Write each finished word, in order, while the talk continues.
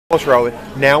Let's roll it.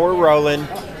 Now we're rolling.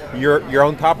 You're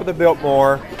on top of the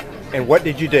Biltmore. And what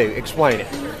did you do? Explain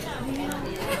it.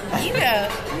 You know.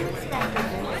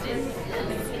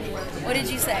 What did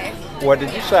you say? What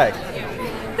did you say?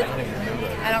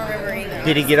 I don't remember either.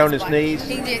 Did he get on his knees?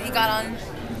 He did. He got on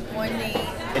one knee.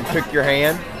 And took your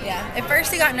hand? Yeah. At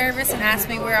first he got nervous and asked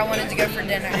me where I wanted to go for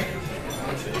dinner.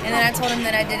 And then I told him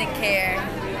that I didn't care.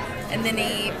 And then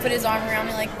he put his arm around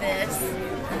me like this.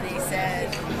 And he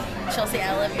said, Chelsea,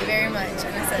 I love you very much.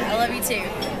 And I said, I love you too.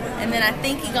 And then I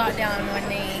think he got down on one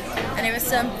knee. And it was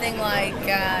something like,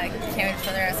 can't wait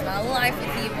for the rest of my life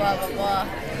with you, blah, blah, blah.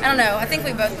 I don't know. I think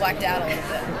we both blacked out a little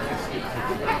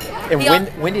bit.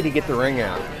 And when did he get the ring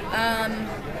out?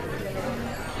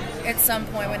 At some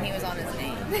point when he was on his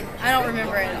knee. I don't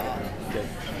remember it at all.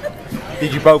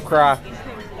 Did you both cry?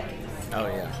 Oh,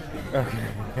 yeah. Okay.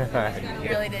 He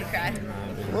really did cry.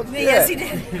 Well, Yes, he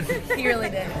did. He really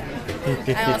did.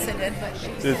 I also did. But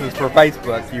this is for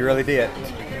Facebook. You really did.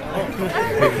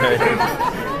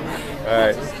 All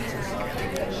right.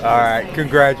 All right.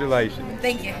 Congratulations.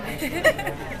 thank you.